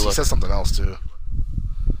his something movie else. He look. says something else too.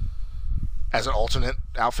 As an alternate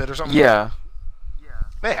outfit or something. Yeah.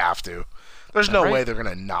 They have to. There's no Right? way they're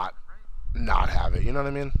gonna not have it. You know what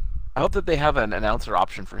I mean? I hope that they have an announcer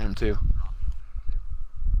option for him too.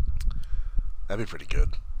 That'd be pretty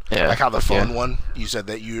good. Yeah. Like how the phone yeah. one, you said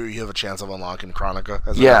that you have a chance of unlocking Chronica.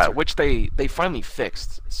 As an Yeah, announcer. which they finally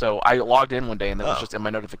fixed. So I logged in one day and it was just in my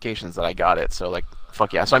notifications that I got it. So like,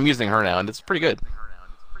 fuck yeah. So I'm using her now and it's pretty good.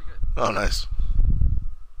 Oh, nice.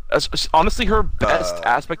 Honestly, her best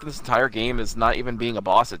aspect of this entire game is not even being a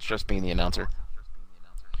boss; it's just being the announcer.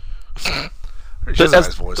 She has a As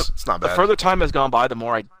nice voice. It's not The bad. further time has gone by, the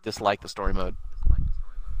more I dislike the story mode.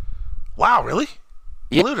 Wow, really?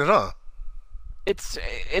 Yeah. Diluted, huh? It's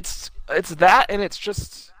that, and it's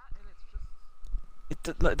just it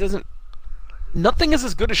doesn't. Nothing is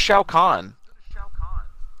as good as Shao Kahn.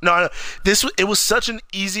 No, it was such an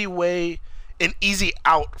easy way, an easy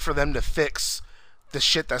out for them to fix the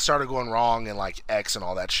shit that started going wrong in like X and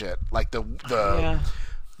all that shit. Like the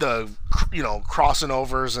crossing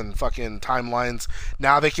overs and fucking timelines.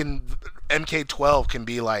 Now they can MK12 can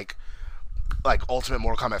be like Ultimate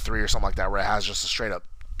Mortal Kombat 3 or something like that, where it has just a straight up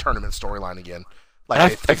tournament storyline again. Like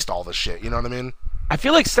they fixed all this shit. You know what I mean? I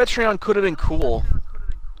feel like Cetrion could have been cool,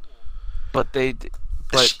 but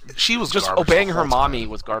she was just garbage obeying the her whole mommy time.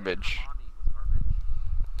 was garbage.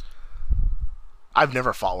 I've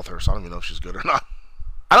never fought with her, so I don't even know if she's good or not.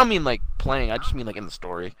 I don't mean like playing. I just mean like in the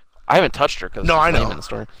story. I haven't touched her because No, I know. in the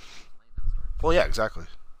story. Well, yeah, exactly.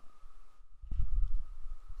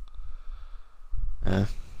 Yeah.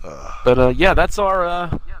 But yeah, that's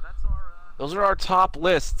our. Those are our top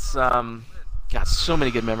lists. Got so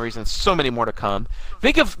many good memories and so many more to come.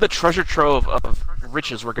 Think of the treasure trove of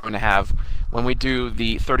riches we're going to have when we do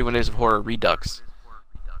the 31 Days of Horror Redux.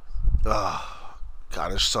 God,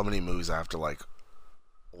 there's so many movies I have to like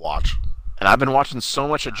watch. And I've been watching so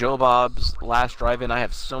much of Joe Bob's Last Drive-In. I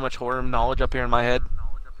have so much horror knowledge up here in my head.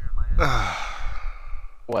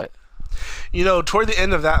 What? You know, toward the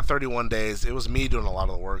end of that 31 days, it was me doing a lot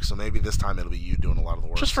of the work, so maybe this time it'll be you doing a lot of the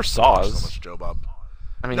work. Just for I watched Saws. So much Joe Bob.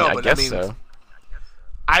 I mean, No, I but guess I mean, so.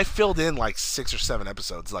 I filled in like 6 or 7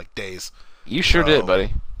 episodes, like days. You sure so- did,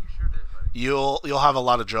 buddy. You'll have a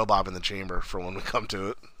lot of Joe Bob in the chamber for when we come to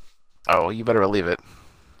it. Oh, you better believe it.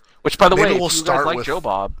 Which, by the Maybe way, we'll if you guys start like with- Joe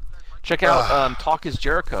Bob, check out Talk is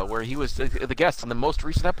Jericho, where he was the guest on the most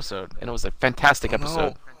recent episode, and it was a fantastic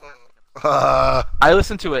episode. I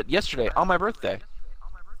listened to it yesterday on my birthday.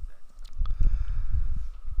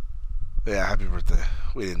 Yeah, happy birthday.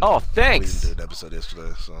 We didn't. Oh, We thanks. didn't do an episode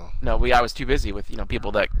yesterday, so. No, I was too busy with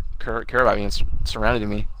people that care about me and surrounded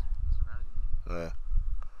me. Yeah.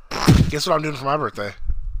 Guess what I'm doing for my birthday?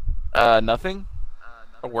 Nothing.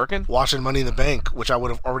 Working? Watching Money in the Bank, which I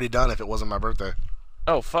would have already done if it wasn't my birthday.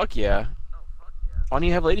 Oh, fuck yeah. Why don't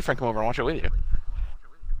you have Lady Friend come over and watch it with you?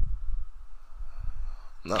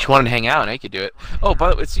 No. If you wanted to hang out, and I could do it. Oh,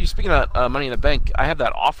 by the way, so speaking of Money in the Bank, I have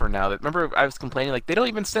that offer now. That remember I was complaining, like, they don't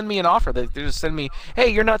even send me an offer. They just send me, hey,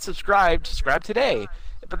 you're not subscribed, subscribe today.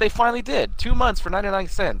 But they finally did. 2 months for 99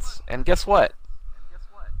 cents. And guess what?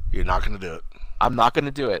 You're not going to do it. I'm not going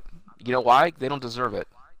to do it. You know why? They don't deserve it.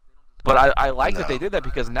 But I like that they did that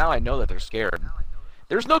because now I know that they're scared.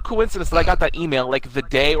 There's no coincidence that I got that email like the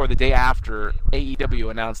day or the day after AEW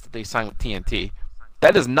announced that they signed with TNT.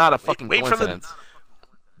 That is not a fucking coincidence.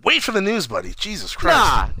 Wait for the news, buddy. Jesus Christ.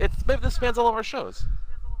 Nah, maybe this spans all of our shows.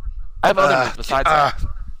 I have other news besides that.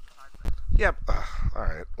 Yep. All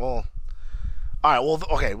right. Well.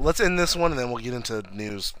 Okay. Let's end this one and then we'll get into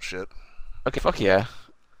news shit. Okay. Fuck yeah.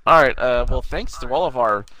 All right. Well, thanks to all of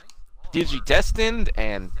our Digi-Destined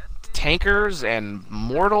and tankers and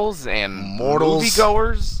mortals and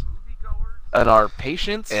moviegoers and our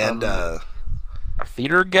patients and our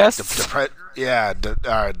theater guests.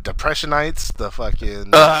 Depressionites, the fucking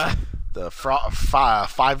the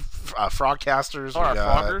frogcasters. Our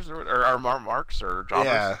froggers or our marks or jobbers.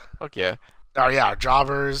 Yeah. Fuck yeah. Our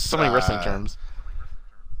jobbers. So many wrestling terms.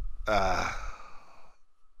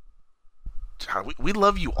 We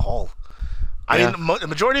love you all. I mean, the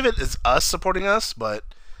majority of it is us supporting us, but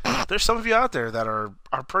there's some of you out there that are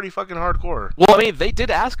pretty fucking hardcore. Well, I mean, they did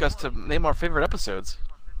ask us to name our favorite episodes.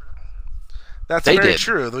 That's very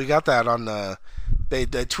true. We got that on. They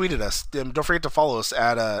tweeted us. Don't forget to follow us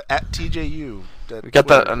at TJU. We got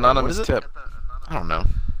that anonymous tip. I don't know.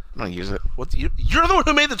 I don't use it. You're the one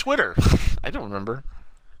who made the Twitter. I don't remember.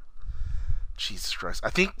 Jesus Christ!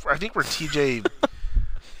 I think we're TJ.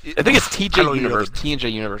 I think it's TJ Universe,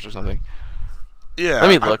 TNJ Universe or something. Yeah. Let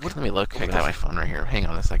me look. I got my phone right here. Hang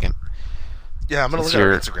on a second. Yeah, I'm gonna look at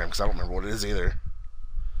our Instagram because I don't remember what it is either.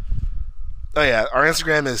 Oh yeah, our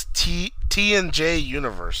Instagram is TNJ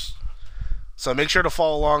Universe. So make sure to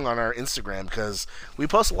follow along on our Instagram because we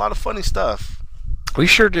post a lot of funny stuff. We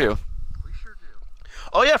sure do.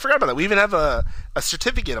 Oh yeah, I forgot about that. We even have a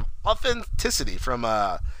certificate of authenticity from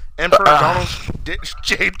Emperor Donald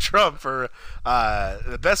J. Trump for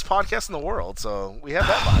the best podcast in the world. So we have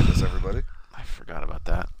that behind us, everybody. I forgot about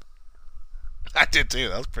that. I did too.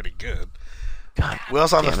 That was pretty good. God, we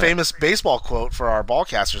also have a famous baseball quote for our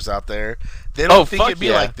ballcasters out there. They don't think it'd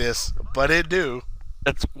be like this, but it do.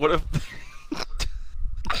 That's what if.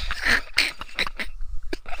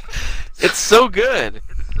 It's so good.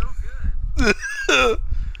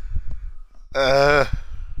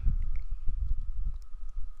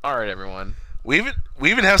 All right, everyone. We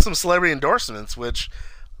even have some celebrity endorsements, which,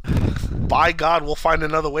 by God, we'll find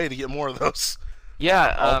another way to get more of those.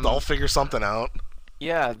 Yeah, I'll figure something out.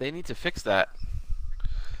 Yeah, they need to fix that.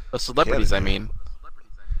 The celebrities, I mean.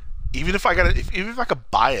 Even if I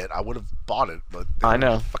could buy it, I would have bought it. But I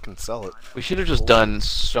know. Fucking sell it. We should have just done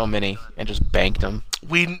so many and just banked them.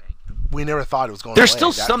 We never thought it was going. There's away.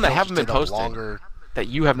 still some that haven't been posted. That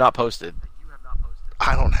you have not posted.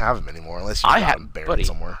 I don't have them anymore unless you got them buried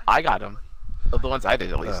somewhere. I got them. The ones I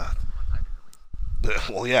did, at least.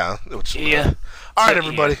 Well, yeah. Yeah. All right,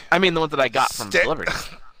 everybody. I mean, the ones that I got from celebrities.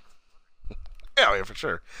 Yeah, for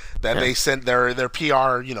sure. That they sent their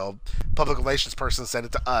PR, public relations person sent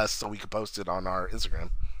it to us so we could post it on our Instagram.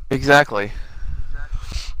 Exactly.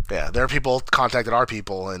 Yeah, their people contacted our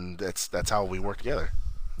people, and that's how we work together.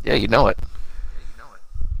 Yeah, you know it.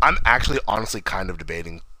 I'm actually honestly kind of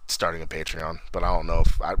debating starting a Patreon, but I don't know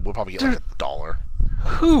if we'll probably get like $1.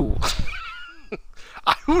 Who?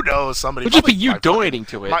 Who knows? Somebody. Would just be you donating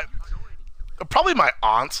to it. Probably my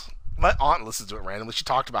aunt. My aunt listens to it randomly. She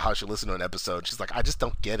talked about how she listened to an episode. She's like, I just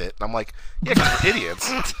don't get it. And I'm like, yeah, because you're idiots.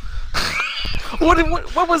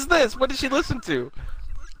 What was this? What did she listen to?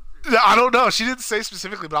 I don't know. She didn't say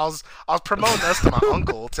specifically, but I was promoting us to my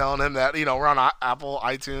uncle, telling him that we're on Apple,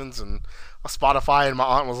 iTunes, and Spotify. And my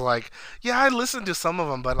aunt was like, yeah, I listened to some of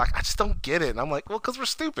them, but like I just don't get it. And I'm like, well, because we're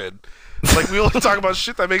stupid. Like we only talk about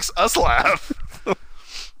shit that makes us laugh.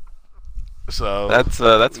 So that's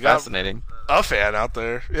fascinating. A fan out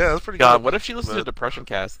there. Yeah, that's pretty good. What if she listens to Depression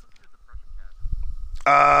Cast?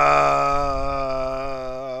 Oh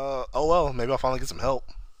well, maybe I'll finally get some help.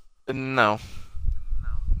 No.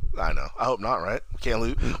 I know. I hope not, right?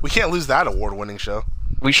 We can't lose that award-winning show.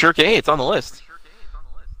 We sure can. It's on the list.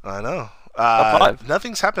 I know. Top 5.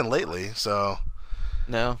 Nothing's happened lately, so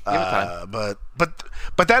No, give it time.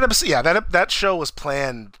 But that episode, yeah, that show was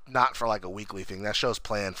planned not for like a weekly thing. That show's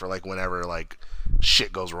planned for like whenever like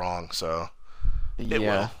shit goes wrong. So it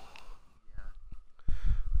will.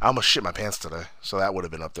 I almost shit my pants today, so that would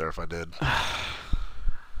have been up there if I did.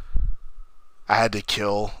 I had to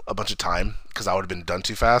kill a bunch of time because I would have been done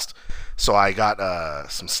too fast. So I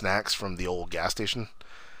got some snacks from the old gas station,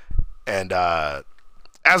 and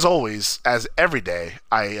as always, as every day,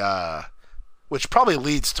 I which probably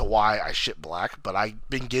leads to why I shit black, but I've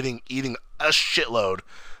been eating a shitload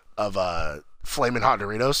of Flamin' Hot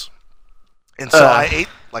Doritos, and so I ate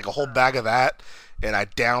like a whole bag of that, and I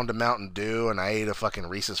downed a Mountain Dew, and I ate a fucking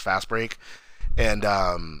Reese's Fast Break, and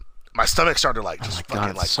my stomach started like just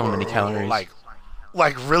fucking like so many calories,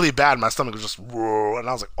 like really bad. My stomach was just whoa, and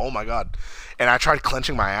I was like, oh my god. And I tried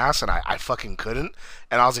clenching my ass, and I fucking couldn't.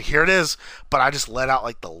 And I was like, here it is. But I just let out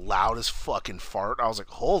like the loudest fucking fart. I was like,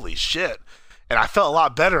 holy shit. And I felt a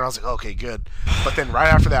lot better. And I was like, okay, good. But then right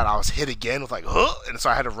after that, I was hit again with like, huh? And so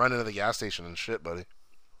I had to run into the gas station and shit, buddy.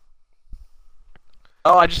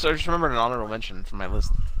 Oh, I just remembered an honorable mention from my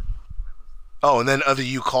list. Oh, and then other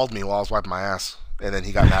you called me while I was wiping my ass. And then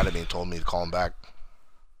he got mad at me and told me to call him back.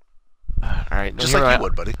 Alright. Just like you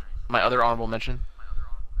would, buddy. My other honorable mention?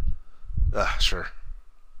 Sure.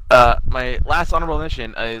 My last honorable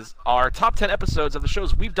mention is our top 10 episodes of the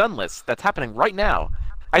shows we've done list that's happening right now.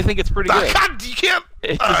 I think it's pretty good. God, you can't.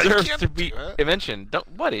 It deserves to be mentioned.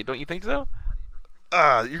 Don't you think so?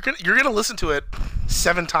 You're gonna listen to it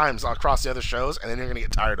 7 times across the other shows, and then you're gonna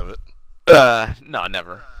get tired of it. No,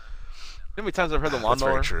 never. How many times I've heard the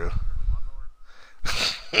lawnmower? That's very true.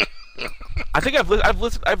 I think I've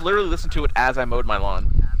literally listened to it as I mowed my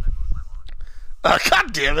lawn.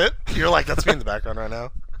 God damn it! You're like, that's me in the background right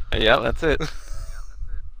now. Yeah, that's it.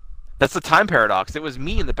 That's the time paradox. It was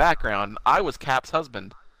me in the background. I was Cap's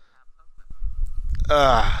husband.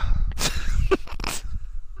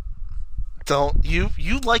 Don't you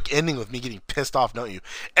like ending with me getting pissed off, don't you?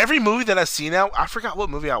 Every movie that I see now, I forgot what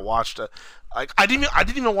movie I watched. Like I didn't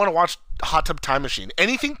even want to watch Hot Tub Time Machine.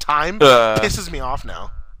 Anything time pisses me off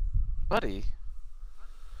now. Buddy.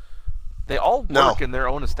 They all work in their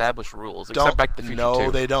own established rules, except Back to the Future 2.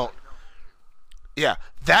 No, they don't. Yeah,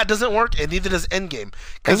 that doesn't work, and neither does Endgame.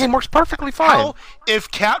 Endgame works perfectly fine. If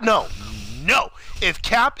Cap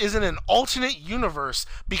is in an alternate universe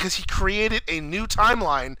because he created a new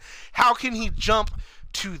timeline, how can he jump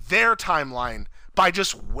to their timeline by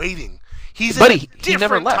just waiting? He's in a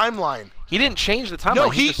different timeline. He didn't change the timeline. No,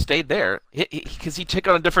 he just stayed there because he took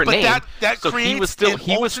on a different name. So he was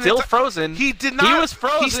still frozen. He did not. He was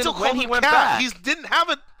frozen when he went back. He didn't have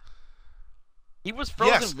a. He was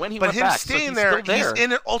frozen when he went back. But him staying there, he's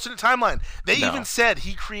in an alternate timeline. They even said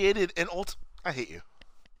he created an I hate you.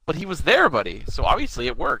 But he was there, buddy. So obviously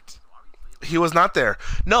it worked. He was not there.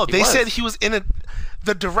 No, they said he was in a.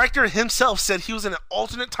 The director himself said he was in an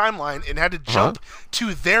alternate timeline and had to jump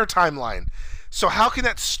to their timeline. So how can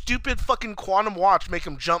that stupid fucking quantum watch make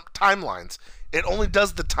him jump timelines? It only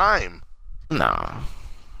does the time. No.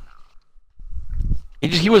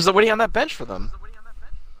 He was waiting on that bench for them.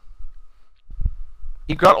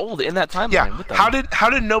 He got old in that timeline with them. How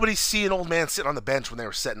did nobody see an old man sitting on the bench when they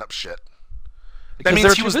were setting up shit? That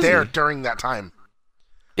means he was there during that time.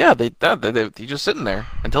 Yeah, he just sitting there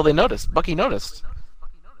until they noticed. Bucky noticed.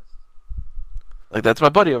 Like, that's my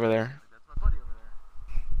buddy over there.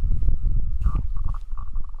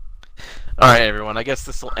 Alright, everyone. I guess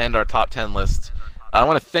this will end our top 10 list. I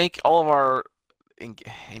want to thank all of our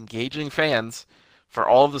engaging fans for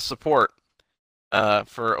all of the support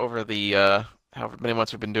for over the however many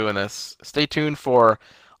months we've been doing this. Stay tuned for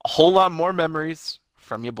a whole lot more memories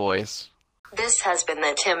from you boys. This has been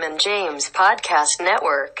the Tim and James Podcast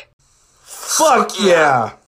Network. Fuck yeah!